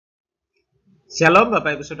Shalom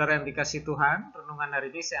Bapak Ibu Saudara yang dikasihi Tuhan. Renungan hari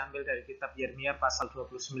ini saya ambil dari kitab Yeremia pasal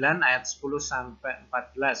 29 ayat 10 sampai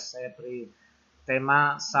 14. Saya beri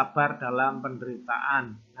tema sabar dalam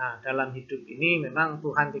penderitaan. Nah, dalam hidup ini memang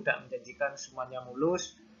Tuhan tidak menjanjikan semuanya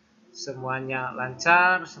mulus, semuanya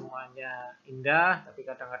lancar, semuanya indah, tapi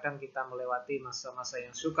kadang-kadang kita melewati masa-masa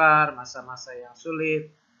yang sukar, masa-masa yang sulit,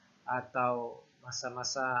 atau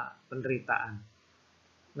masa-masa penderitaan.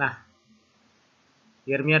 Nah,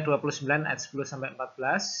 Yeremia 29 ayat 10 sampai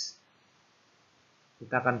 14.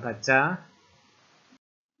 Kita akan baca.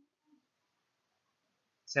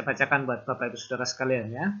 Saya bacakan buat Bapak Ibu Saudara sekalian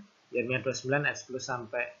ya. Yeremia 29 ayat 10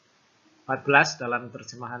 sampai 14 dalam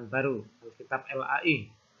terjemahan baru Alkitab LAI.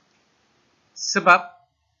 Sebab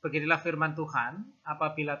beginilah firman Tuhan,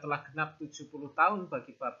 apabila telah genap 70 tahun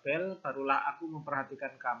bagi Babel, barulah aku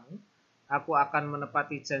memperhatikan kamu. Aku akan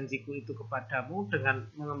menepati janjiku itu kepadamu dengan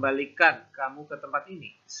mengembalikan kamu ke tempat ini.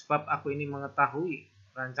 Sebab aku ini mengetahui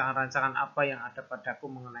rancangan-rancangan apa yang ada padaku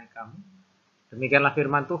mengenai kamu. Demikianlah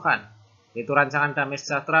firman Tuhan, yaitu rancangan damai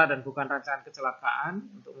sejahtera dan bukan rancangan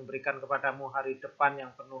kecelakaan, untuk memberikan kepadamu hari depan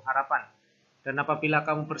yang penuh harapan. Dan apabila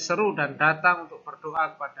kamu berseru dan datang untuk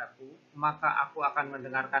berdoa kepadaku, maka aku akan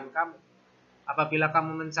mendengarkan kamu. Apabila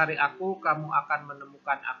kamu mencari aku, kamu akan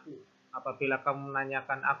menemukan aku. Apabila kamu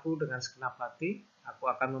menanyakan aku dengan segenap hati,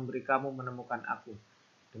 aku akan memberi kamu menemukan aku.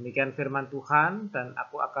 Demikian firman Tuhan, dan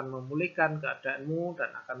aku akan memulihkan keadaanmu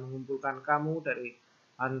dan akan mengumpulkan kamu dari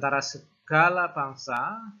antara segala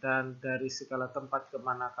bangsa dan dari segala tempat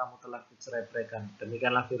kemana kamu telah kucerai-beraikan.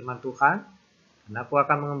 Demikianlah firman Tuhan, dan aku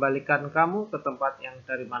akan mengembalikan kamu ke tempat yang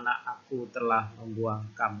dari mana aku telah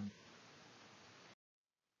membuang kamu.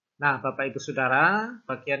 Nah, Bapak Ibu Saudara,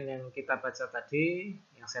 bagian yang kita baca tadi,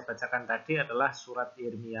 yang saya bacakan tadi adalah surat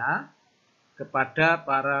Yeremia kepada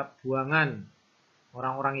para buangan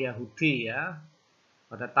orang-orang Yahudi ya.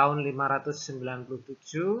 Pada tahun 597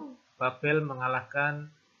 Babel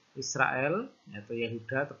mengalahkan Israel, yaitu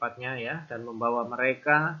Yehuda tepatnya ya, dan membawa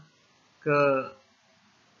mereka ke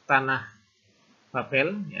tanah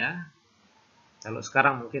Babel ya. Kalau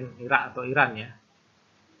sekarang mungkin Irak atau Iran ya.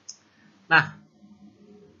 Nah,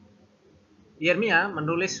 Yeremia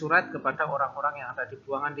menulis surat kepada orang-orang yang ada di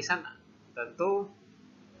buangan di sana. Tentu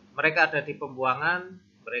mereka ada di pembuangan,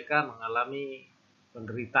 mereka mengalami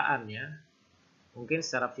penderitaan ya. Mungkin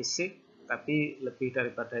secara fisik, tapi lebih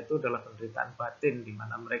daripada itu adalah penderitaan batin, di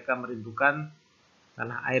mana mereka merindukan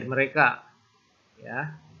tanah air mereka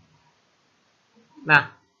ya.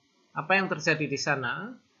 Nah, apa yang terjadi di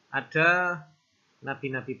sana? Ada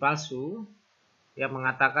nabi-nabi palsu yang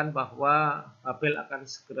mengatakan bahwa Babel akan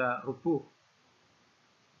segera rubuh.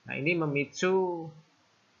 Nah, ini memicu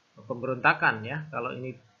pemberontakan ya kalau ini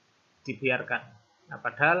dibiarkan. Nah,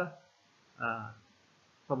 padahal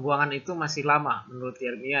pembuangan itu masih lama, menurut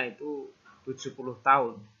Yeremia itu 70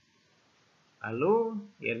 tahun. Lalu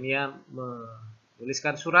Yeremia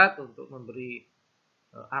menuliskan surat untuk memberi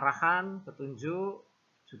arahan, petunjuk,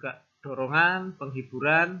 juga dorongan,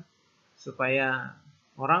 penghiburan supaya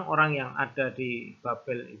orang-orang yang ada di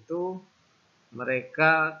Babel itu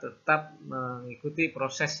mereka tetap mengikuti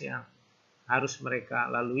proses yang harus mereka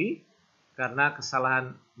lalui karena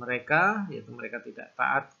kesalahan mereka, yaitu mereka tidak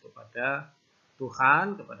taat kepada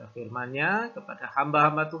Tuhan, kepada firman-Nya, kepada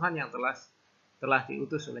hamba-hamba Tuhan yang telah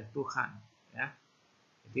diutus oleh Tuhan ya.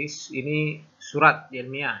 Jadi ini surat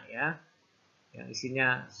Yeremia ya, yang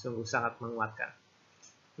isinya sungguh sangat menguatkan.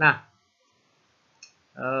 Nah,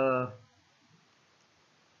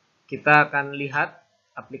 kita akan lihat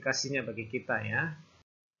aplikasinya bagi kita ya.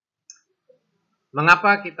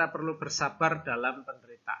 Mengapa kita perlu bersabar dalam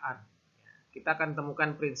penderitaan? Kita akan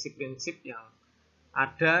temukan prinsip-prinsip yang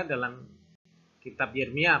ada dalam kitab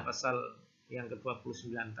Yeremia pasal yang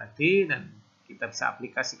ke-29 tadi, dan kita bisa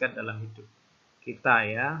aplikasikan dalam hidup kita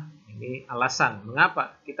ya. Ini alasan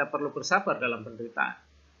mengapa kita perlu bersabar dalam penderitaan.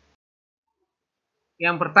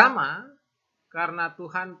 Yang pertama, karena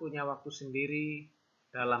Tuhan punya waktu sendiri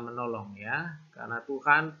dalam menolong ya. Karena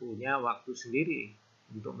Tuhan punya waktu sendiri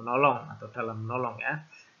untuk menolong atau dalam menolong ya.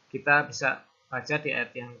 Kita bisa baca di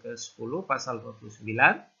ayat yang ke-10 pasal 29.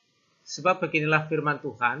 Sebab beginilah firman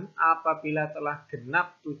Tuhan, apabila telah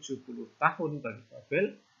genap 70 tahun bagi Babel,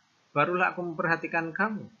 barulah aku memperhatikan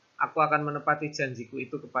kamu. Aku akan menepati janjiku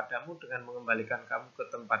itu kepadamu dengan mengembalikan kamu ke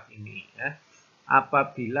tempat ini ya.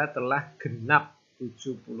 Apabila telah genap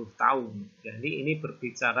 70 tahun. Jadi ini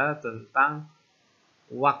berbicara tentang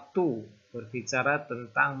waktu, berbicara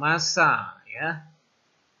tentang masa ya.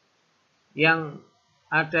 Yang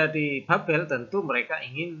ada di Babel tentu mereka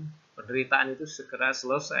ingin penderitaan itu segera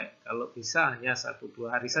selesai. Kalau bisa hanya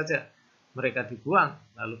 1-2 hari saja mereka dibuang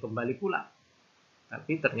lalu kembali pulang.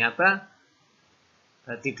 Tapi ternyata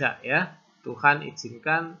Tidak ya. Tuhan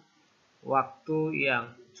izinkan waktu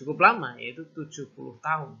yang cukup lama, yaitu 70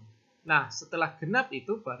 tahun. Nah, setelah genap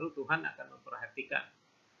itu baru Tuhan akan memperhatikan.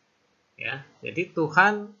 Ya, jadi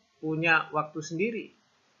Tuhan punya waktu sendiri,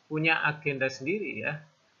 punya agenda sendiri ya,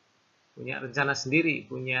 punya rencana sendiri,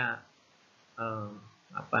 punya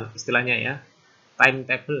apa istilahnya ya,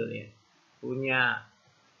 timetable ya, punya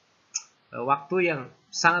waktu yang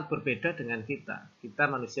sangat berbeda dengan kita. Kita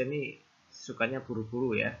manusia ini sukanya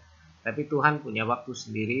buru-buru ya, tapi Tuhan punya waktu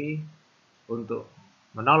sendiri untuk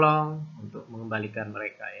menolong, untuk mengembalikan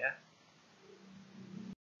mereka ya.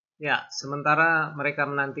 Ya, sementara mereka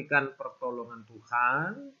menantikan pertolongan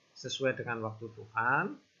Tuhan sesuai dengan waktu Tuhan,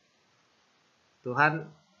 Tuhan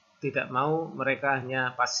tidak mau mereka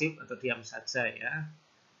hanya pasif atau diam saja ya.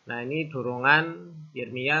 Nah, ini dorongan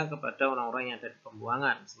Yermia kepada orang-orang yang ada di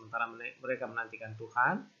pembuangan. Sementara mereka menantikan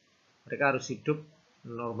Tuhan, mereka harus hidup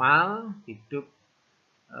normal, hidup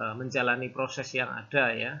menjalani proses yang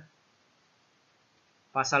ada ya.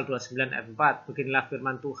 Pasal 29 ayat 4, beginilah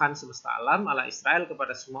firman Tuhan semesta alam, Allah Israel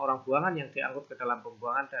kepada semua orang buangan yang diangkut ke dalam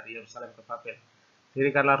pembuangan dari Yerusalem ke Babel.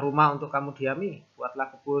 Dirikanlah rumah untuk kamu diami,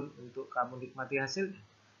 buatlah kebun untuk kamu nikmati hasilnya.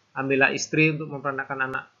 Ambillah istri untuk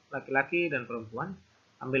memperanakan anak laki-laki dan perempuan.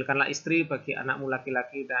 Ambilkanlah istri bagi anakmu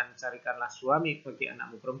laki-laki dan carikanlah suami bagi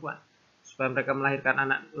anakmu perempuan. Supaya mereka melahirkan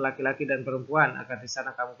anak laki-laki dan perempuan, agar di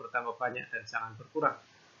sana kamu bertambah banyak dan jangan berkurang.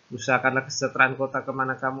 Usahakanlah kesejahteraan kota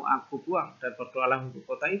kemana kamu aku buang, dan berdoalah untuk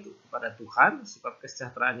kota itu kepada Tuhan, sebab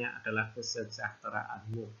kesejahteraannya adalah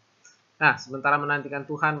kesejahteraanmu. Nah, sementara menantikan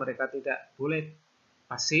Tuhan, mereka tidak boleh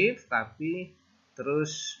pasif, tapi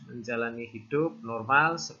terus menjalani hidup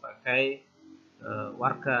normal sebagai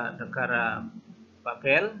warga negara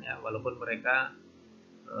Babel, ya, walaupun mereka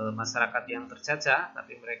masyarakat yang terjajah,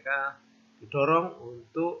 tapi mereka didorong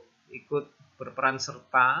untuk ikut berperan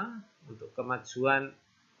serta untuk kemajuan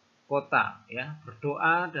kota ya,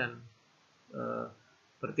 berdoa dan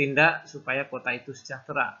bertindak supaya kota itu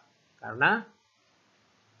sejahtera, karena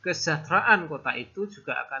kesejahteraan kota itu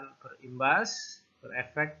juga akan berimbas,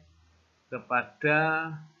 berefek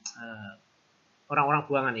kepada orang-orang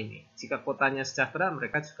buangan ini. Jika kotanya sejahtera,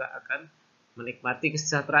 mereka juga akan menikmati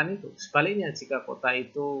kesejahteraan itu. Sebaliknya, jika kota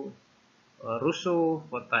itu rusuh,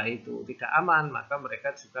 kota itu tidak aman, maka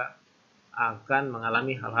mereka juga akan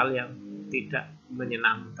mengalami hal-hal yang tidak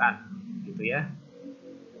menyenangkan, gitu ya.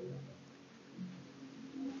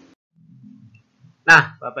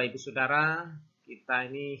 Nah, Bapak Ibu Saudara, kita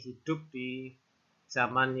ini hidup di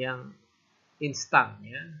zaman yang instan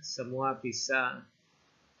ya. Semua bisa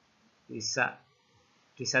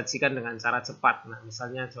disajikan dengan cara cepat. Nah,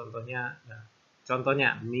 misalnya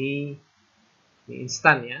contohnya mie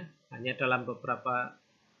instan ya. Hanya dalam beberapa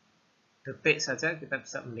detik saja kita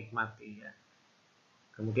bisa menikmati ya.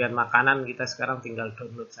 Kemudian makanan kita sekarang tinggal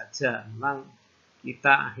download saja. Memang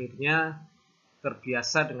kita akhirnya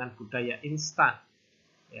terbiasa dengan budaya instan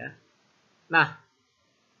ya. Nah,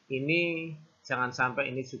 ini jangan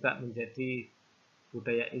sampai ini juga menjadi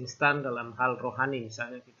budaya instan dalam hal rohani.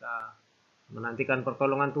 Misalnya kita menantikan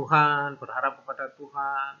pertolongan Tuhan, berharap kepada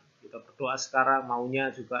Tuhan, kita berdoa sekarang, maunya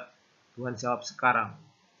juga Tuhan jawab sekarang.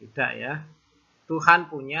 Tidak ya. Tuhan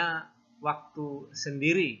punya waktu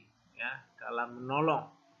sendiri ya dalam menolong,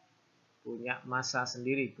 punya masa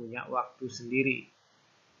sendiri, punya waktu sendiri.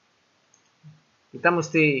 Kita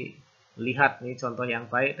mesti lihat nih contoh yang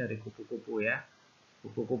baik dari kupu-kupu ya.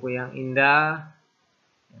 Kupu-kupu yang indah,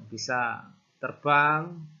 yang bisa terbang,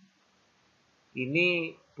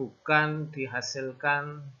 ini bukan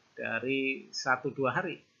dihasilkan dari 1-2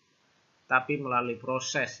 hari, tapi melalui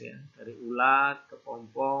proses ya, dari ulat ke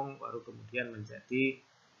pompong, baru kemudian menjadi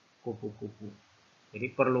kupu-kupu. Jadi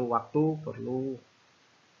perlu waktu, perlu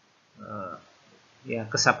ya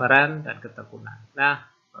kesabaran dan ketekunan. Nah,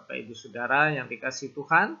 Bapak Ibu Saudara yang dikasihi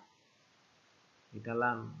Tuhan, di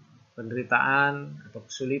dalam penderitaan atau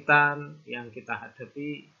kesulitan yang kita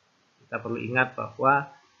hadapi, kita perlu ingat bahwa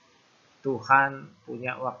Tuhan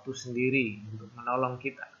punya waktu sendiri untuk menolong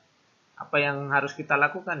kita. Apa yang harus kita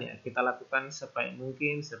lakukan ya? Kita lakukan sebaik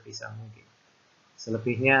mungkin, sebisa mungkin.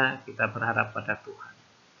 Selebihnya kita berharap pada Tuhan.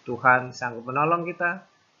 Tuhan sanggup menolong kita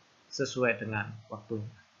sesuai dengan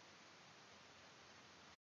waktunya.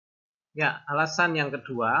 Ya, alasan yang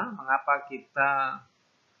kedua, mengapa kita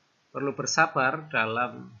perlu bersabar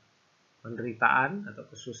dalam penderitaan atau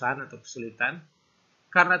kesusahan atau kesulitan,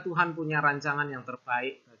 karena Tuhan punya rancangan yang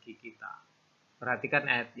terbaik bagi kita. Perhatikan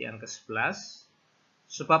ayat yang ke-11.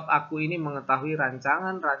 Sebab aku ini mengetahui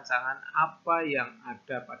rancangan-rancangan apa yang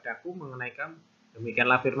ada padaku mengenai kamu.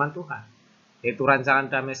 Demikianlah firman Tuhan. Yaitu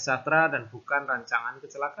rancangan damai sejahtera dan bukan rancangan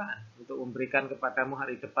kecelakaan. Untuk memberikan kepadamu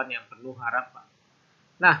hari depan yang penuh harapan.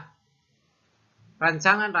 Nah,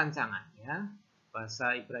 rancangan-rancangan ya,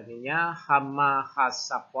 bahasa Ibraninya hama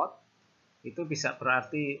hasapot, itu bisa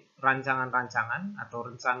berarti rancangan-rancangan atau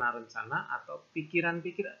rencana-rencana atau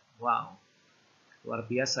pikiran-pikiran. Wow, luar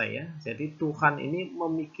biasa ya. Jadi Tuhan ini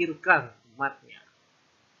memikirkan umatnya.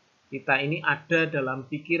 Kita ini ada dalam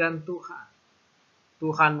pikiran Tuhan.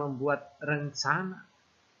 Tuhan membuat rencana.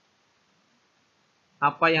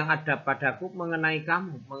 Apa yang ada padaku mengenai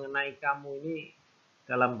kamu. Mengenai kamu ini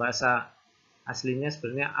dalam bahasa aslinya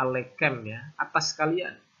sebenarnya alekem ya. Atas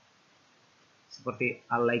kalian. Seperti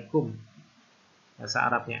alaikum. Bahasa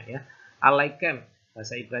Arabnya ya. Alaikem.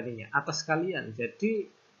 Bahasa Ibraninya. Atas kalian. Jadi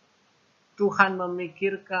Tuhan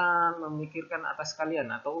memikirkan atas kalian.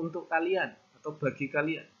 Atau untuk kalian. Atau bagi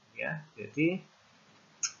kalian. Ya. Jadi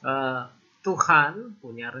Tuhan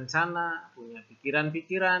punya rencana, punya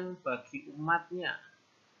pikiran-pikiran bagi umatnya.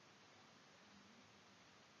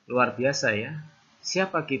 Luar biasa ya.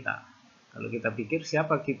 Siapa kita? Kalau kita pikir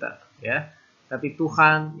siapa kita ya. Tapi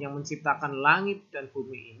Tuhan yang menciptakan langit dan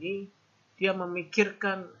bumi ini, Dia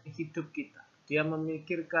memikirkan hidup kita. Dia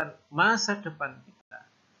memikirkan masa depan kita.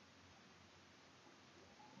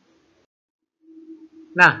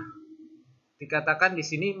 Nah, dikatakan di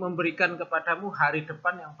sini memberikan kepadamu hari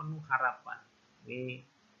depan yang penuh harapan. Ini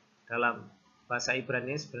dalam bahasa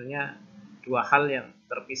Ibrani sebenarnya dua hal yang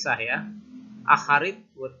terpisah ya. Akharit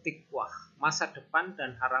wa tiqwah, masa depan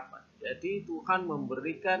dan harapan. Jadi Tuhan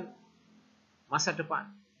memberikan masa depan.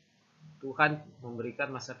 Tuhan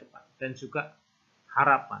memberikan masa depan dan juga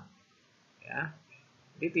harapan. Ya.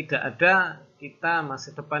 Jadi tidak ada kita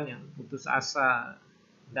masa depan yang putus asa,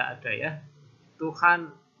 tidak ada ya.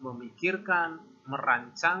 Tuhan memikirkan,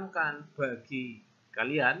 merancangkan bagi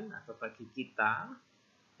kalian atau bagi kita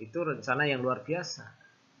itu rencana yang luar biasa.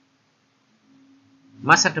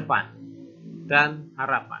 Masa depan dan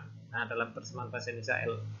harapan. Nah, dalam terjemahan bahasa Indonesia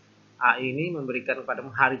LA ini memberikan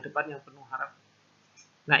kepadamu hari depan yang penuh harapan.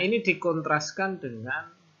 Nah, ini dikontraskan dengan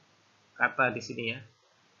kata di sini ya.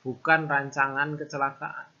 Bukan rancangan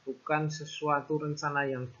kecelakaan, bukan sesuatu rencana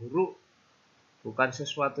yang buruk, bukan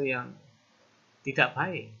sesuatu yang tidak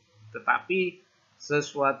baik, tetapi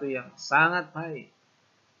sesuatu yang sangat baik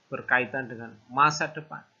berkaitan dengan masa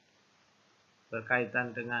depan,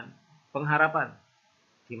 berkaitan dengan pengharapan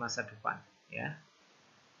di masa depan ya.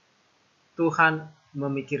 Tuhan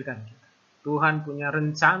memikirkan kita. Tuhan punya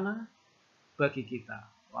rencana bagi kita.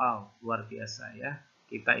 Wow, luar biasa ya.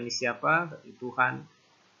 Kita ini siapa? Tapi Tuhan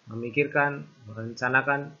memikirkan,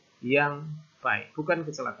 merencanakan yang baik, bukan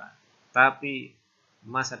kecelakaan, tapi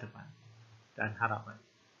masa depan dan harapan.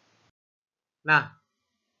 Nah,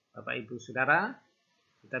 Bapak Ibu Saudara,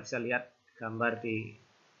 kita bisa lihat gambar di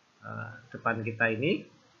depan kita ini.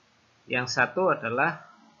 Yang satu adalah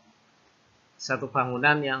satu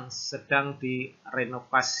bangunan yang sedang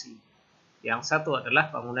direnovasi. Yang satu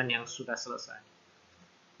adalah bangunan yang sudah selesai.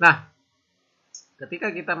 Nah,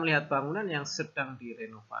 ketika kita melihat bangunan yang sedang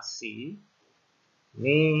direnovasi,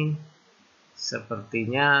 ini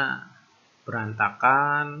sepertinya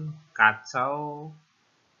berantakan, kacau,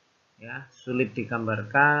 ya, sulit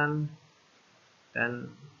digambarkan, dan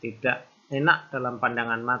tidak enak dalam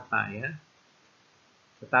pandangan mata ya.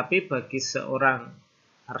 Tetapi bagi seorang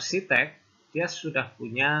arsitek, dia sudah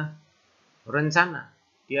punya rencana,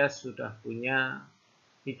 dia sudah punya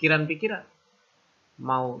pikiran-pikiran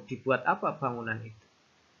mau dibuat apa bangunan itu.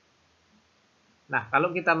 Nah, kalau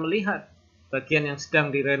kita melihat bagian yang sedang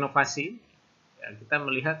direnovasi, ya, kita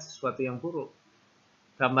melihat sesuatu yang buruk,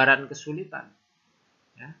 gambaran kesulitan.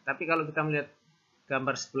 Ya, tapi kalau kita melihat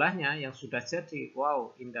gambar sebelahnya yang sudah jadi,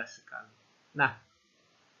 wow, indah sekali. Nah,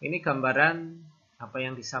 ini gambaran apa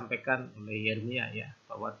yang disampaikan oleh Yermia ya,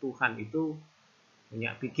 bahwa Tuhan itu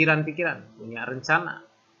punya pikiran-pikiran, punya rencana,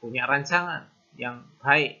 punya rancangan yang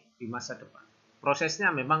baik di masa depan. Prosesnya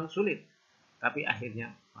memang sulit, tapi akhirnya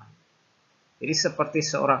baik. Jadi seperti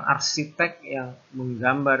seorang arsitek yang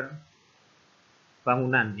menggambar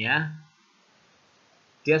bangunan ya,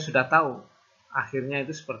 dia sudah tahu akhirnya itu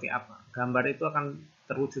seperti apa, gambar itu akan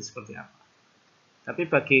terwujud seperti apa. Tapi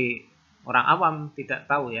bagi orang awam tidak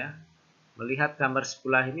tahu ya, melihat gambar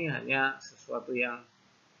sebelah ini hanya sesuatu yang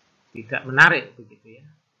tidak menarik begitu ya.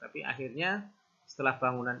 Tapi akhirnya setelah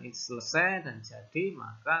bangunan itu selesai dan jadi,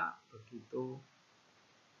 maka begitu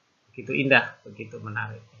indah, begitu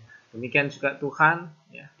menarik. Demikian juga Tuhan,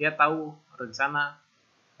 ya, Dia tahu rencana,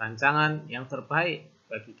 rancangan yang terbaik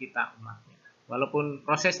bagi kita umatnya. Walaupun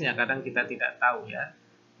prosesnya kadang kita tidak tahu ya,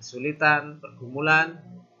 kesulitan, pergumulan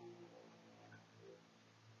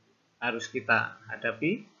harus kita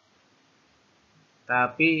hadapi,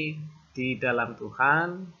 tapi di dalam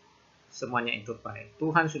Tuhan semuanya itu baik.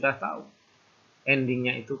 Tuhan sudah tahu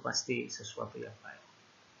endingnya itu pasti sesuatu yang baik.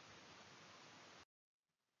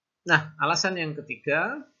 Nah, alasan yang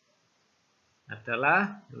ketiga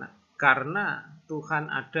adalah karena Tuhan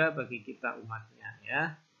ada bagi kita umatnya, ya.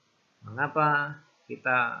 Mengapa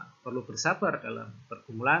kita perlu bersabar dalam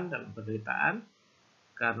pergumulan, dalam penderitaan?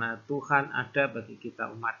 Karena Tuhan ada bagi kita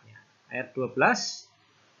umatnya. Ayat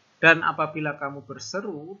 12, dan apabila kamu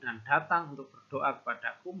berseru dan datang untuk berdoa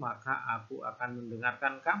kepadaku, maka aku akan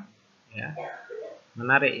mendengarkan kamu. Ya.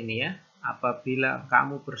 Menarik ini ya, apabila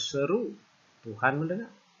kamu berseru, Tuhan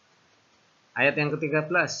mendengar. Ayat yang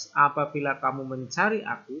ke-13, apabila kamu mencari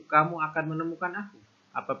aku, kamu akan menemukan aku.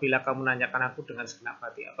 Apabila kamu nanyakan aku dengan segenap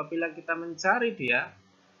hati. Apabila kita mencari dia,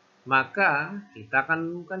 maka kita akan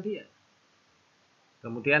menemukan dia.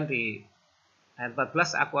 Kemudian di ayat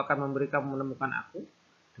 14, aku akan memberi kamu menemukan aku.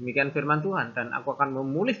 Demikian firman Tuhan, dan aku akan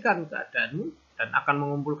memulihkan keadaanmu, dan akan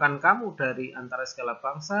mengumpulkan kamu dari antara segala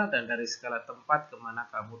bangsa dan dari segala tempat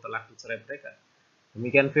kemana kamu telah dicerai-beraikan.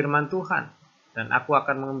 Demikian firman Tuhan, dan aku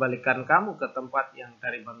akan mengembalikan kamu ke tempat yang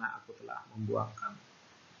dari mana aku telah membuang kamu.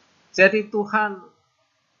 Jadi Tuhan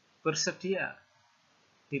bersedia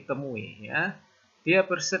ditemui, ya. Dia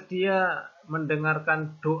bersedia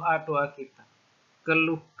mendengarkan doa-doa kita,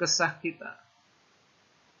 keluh kesah kita.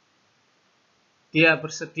 Dia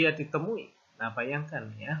bersedia ditemui. Nah, bayangkan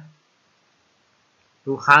ya.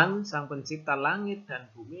 Tuhan Sang Pencipta langit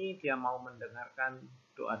dan bumi, dia mau mendengarkan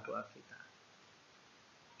doa-doa kita.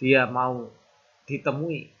 Dia mau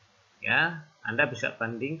ditemui, ya. Anda bisa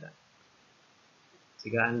bandingkan.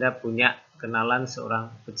 Jika Anda punya kenalan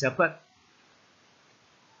seorang pejabat,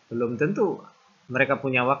 belum tentu mereka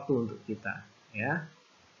punya waktu untuk kita, ya.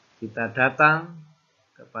 Kita datang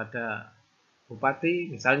kepada bupati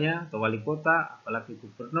misalnya, atau wali kota, apalagi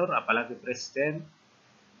gubernur, apalagi presiden,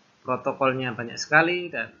 protokolnya banyak sekali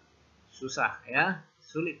dan susah, ya,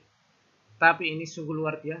 sulit. Tapi ini sungguh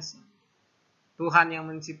luar biasa. Tuhan yang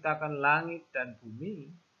menciptakan langit dan bumi,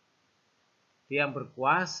 dia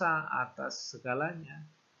berkuasa atas segalanya,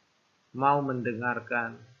 mau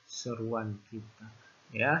mendengarkan seruan kita,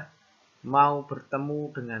 ya, mau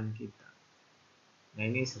bertemu dengan kita. Nah,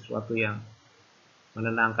 ini sesuatu yang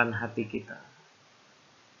menenangkan hati kita.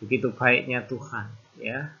 Begitu baiknya Tuhan,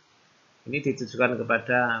 ya. Ini ditujukan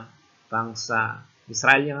kepada bangsa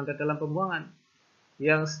Israel yang ada dalam pembuangan,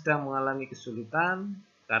 yang sedang mengalami kesulitan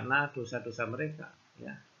karena dosa-dosa mereka,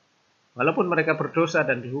 ya. Walaupun mereka berdosa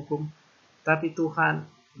dan dihukum, tapi Tuhan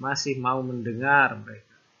masih mau mendengar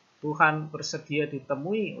mereka. Tuhan bersedia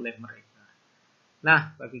ditemui oleh mereka.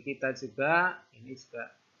 Nah, bagi kita juga, ini juga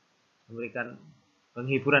memberikan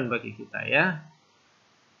penghiburan bagi kita, ya.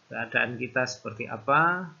 Keadaan kita seperti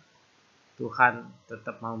apa, Tuhan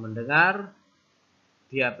tetap mau mendengar,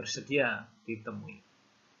 dia bersedia ditemui.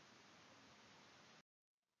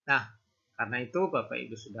 Nah, karena itu Bapak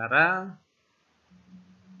Ibu Saudara,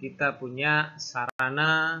 kita punya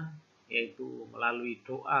sarana, yaitu melalui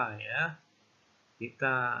doa, ya.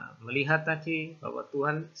 Kita melihat tadi bahwa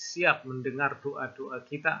Tuhan siap mendengar doa-doa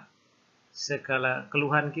kita, segala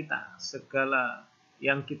keluhan kita, segala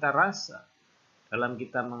yang kita rasa dalam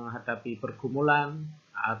kita menghadapi pergumulan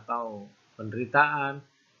atau penderitaan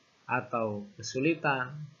atau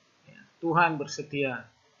kesulitan, ya. Tuhan bersedia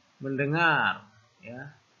mendengar,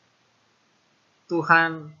 ya.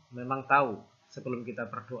 Tuhan memang tahu, sebelum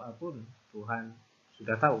kita berdoa pun Tuhan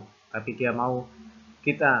sudah tahu, tapi dia mau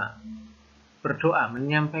kita berdoa,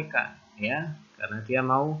 menyampaikan, ya, karena dia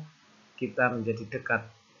mau kita menjadi dekat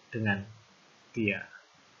dengan dia.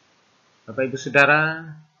 Bapak Ibu Saudara,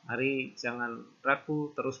 mari jangan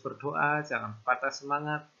ragu, terus berdoa, jangan patah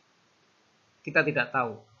semangat. Kita tidak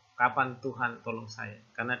tahu kapan Tuhan tolong saya,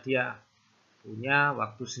 karena dia punya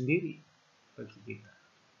waktu sendiri bagi kita.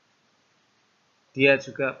 Dia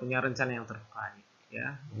juga punya rencana yang terbaik,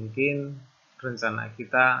 ya. Mungkin rencana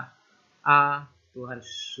kita A, Tuhan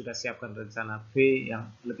sudah siapkan rencana B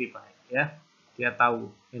yang lebih baik, ya. Dia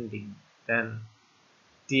tahu ending dan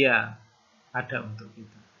dia ada untuk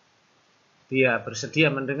kita. Dia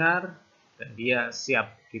bersedia mendengar dan dia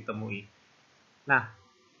siap ditemui. Nah,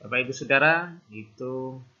 Bapak Ibu Saudara,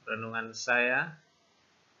 itu renungan saya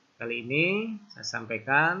kali ini. Saya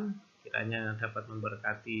sampaikan kiranya dapat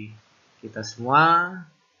memberkati kita semua,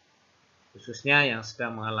 khususnya yang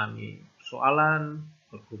sedang mengalami persoalan,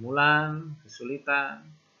 pergumulan, kesulitan.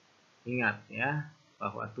 Ingat ya,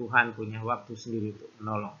 bahwa Tuhan punya waktu sendiri untuk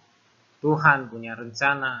menolong. Tuhan punya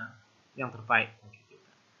rencana yang terbaik bagi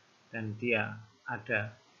kita, dan dia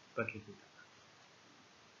ada bagi kita.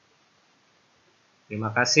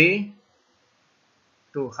 Terima kasih.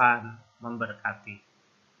 Tuhan memberkati.